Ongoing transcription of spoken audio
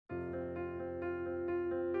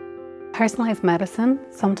Personalised medicine,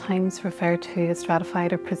 sometimes referred to as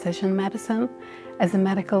stratified or precision medicine, is a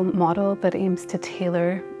medical model that aims to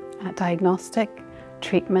tailor diagnostic,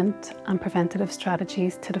 treatment and preventative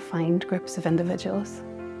strategies to defined groups of individuals.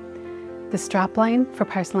 The strapline for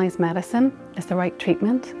personalised medicine is the right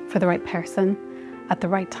treatment for the right person at the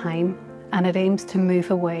right time, and it aims to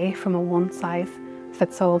move away from a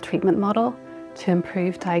one-size-fits-all treatment model to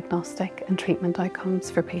improve diagnostic and treatment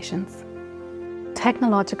outcomes for patients.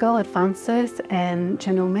 Technological advances in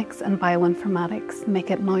genomics and bioinformatics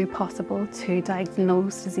make it now possible to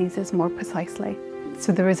diagnose diseases more precisely.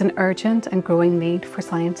 So there is an urgent and growing need for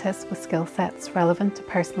scientists with skill sets relevant to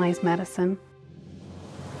personalised medicine.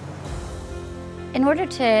 In order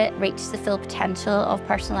to reach the full potential of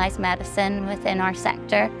personalised medicine within our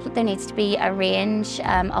sector, there needs to be a range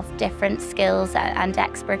of different skills and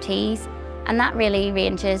expertise, and that really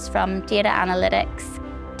ranges from data analytics,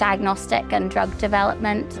 diagnostic and drug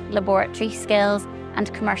development, laboratory skills,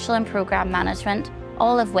 and commercial and programme management,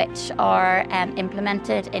 all of which are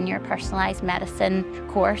implemented in your personalised medicine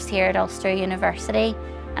course here at Ulster University.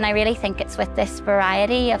 And I really think it's with this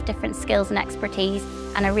variety of different skills and expertise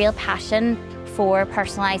and a real passion for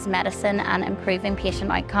personalised medicine and improving patient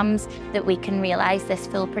outcomes that we can realise this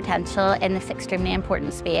full potential in this extremely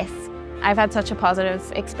important space. I've had such a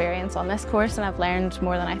positive experience on this course, and I've learned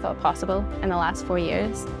more than I thought possible in the last 4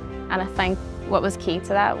 years. And I think what was key to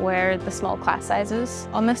that were the small class sizes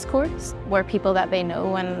on this course, were people that they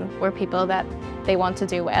know and were people that they want to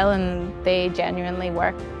do well, and they genuinely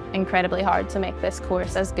work incredibly hard to make this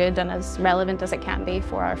course as good and as relevant as it can be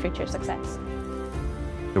for our future success.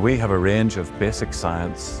 We have a range of basic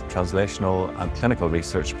science, translational and clinical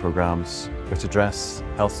research programmes which address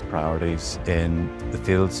health priorities in the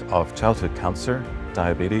fields of childhood cancer,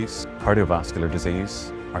 diabetes, cardiovascular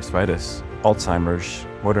disease, arthritis, Alzheimer's,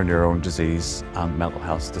 motor neuron disease and mental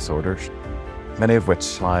health disorders, many of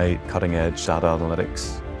which apply cutting-edge data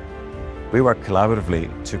analytics. We work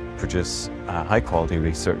collaboratively to produce high-quality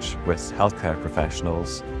research with healthcare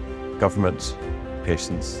professionals, government,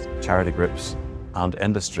 patients, charity groups and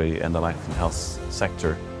industry in the life and health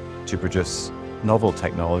sector to produce novel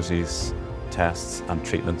technologies, tests and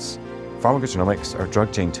treatments. Pharmacogenomics or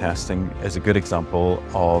drug gene testing is a good example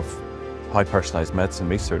of how personalised medicine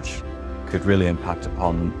research could really impact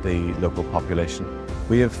upon the local population.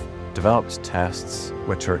 We have developed tests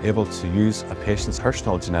which are able to use a patient's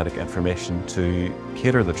personal genetic information to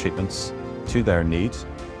cater the treatments to their need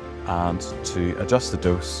and to adjust the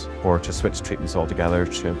dose or to switch treatments altogether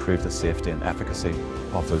to improve the safety and efficacy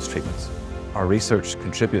of those treatments. Our research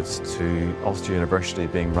contributes to Ulster University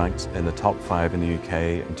being ranked in the top 5 in the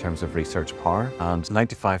UK in terms of research power, and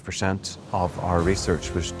 95% of our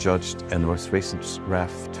research was judged in the most recent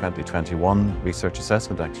REF 2021 research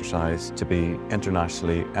assessment exercise to be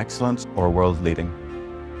internationally excellent or world leading.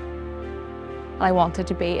 I wanted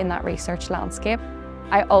to be in that research landscape.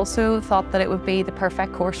 I also thought that it would be the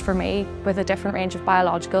perfect course for me, with a different range of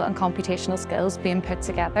biological and computational skills being put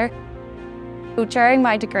together. So during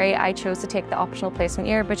my degree, I chose to take the optional placement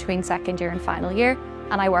year between second year and final year,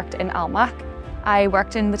 and I worked in Almac. I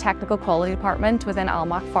worked in the technical quality department within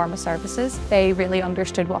Almac Pharma Services. They really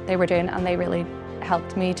understood what they were doing, and they really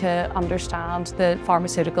helped me to understand the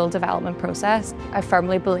pharmaceutical development process. I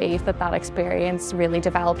firmly believe that that experience really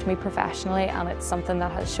developed me professionally, and it's something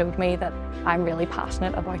that has showed me that I'm really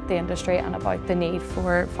passionate about the industry and about the need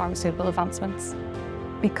for pharmaceutical advancements.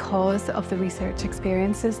 Because of the research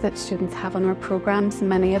experiences that students have on our programmes,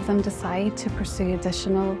 many of them decide to pursue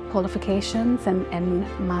additional qualifications in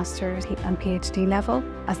master's and PhD level,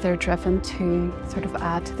 as they're driven to sort of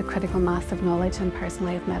add to the critical mass of knowledge in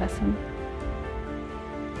personalised medicine.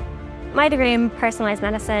 My degree in personalised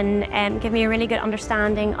medicine gave me a really good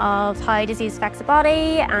understanding of how disease affects the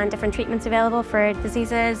body and different treatments available for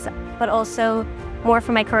diseases, but also more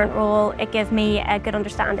for my current role, it gave me a good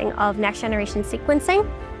understanding of next generation sequencing,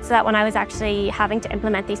 so that when I was actually having to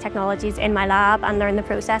implement these technologies in my lab and learn the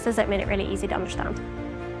processes, it made it really easy to understand.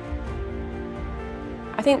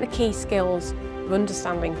 I think the key skills of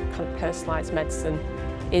understanding kind of personalised medicine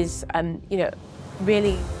is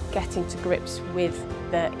really getting to grips with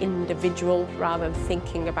the individual rather than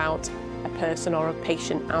thinking about a person or a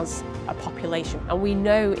patient as a population. And we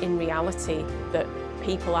know in reality that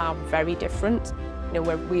people are very different.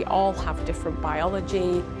 We all have different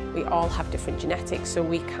biology, we all have different genetics, so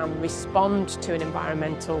we can respond to an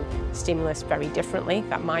environmental stimulus very differently.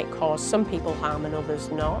 That might cause some people harm and others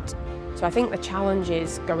not. So I think the challenge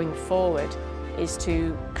is going forward is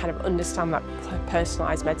to kind of understand that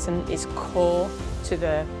personalised medicine is core to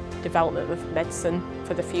the development of medicine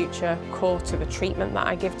for the future, core to the treatment that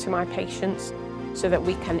I give to my patients, so that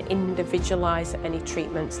we can individualise any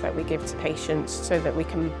treatments that we give to patients, so that we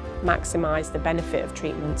can maximise the benefit of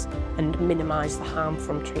treatments and minimise the harm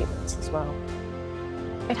from treatments as well.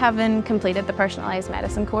 Having completed the personalised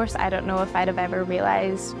medicine course, I don't know if I'd have ever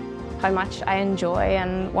realised how much I enjoy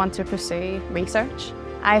and want to pursue research.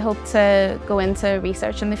 I hope to go into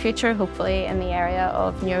research in the future, hopefully in the area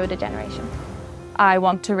of neurodegeneration. I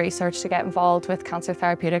want to research to get involved with cancer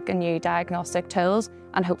therapeutic and new diagnostic tools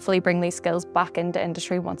and hopefully bring these skills back into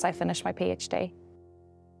industry once I finish my PhD.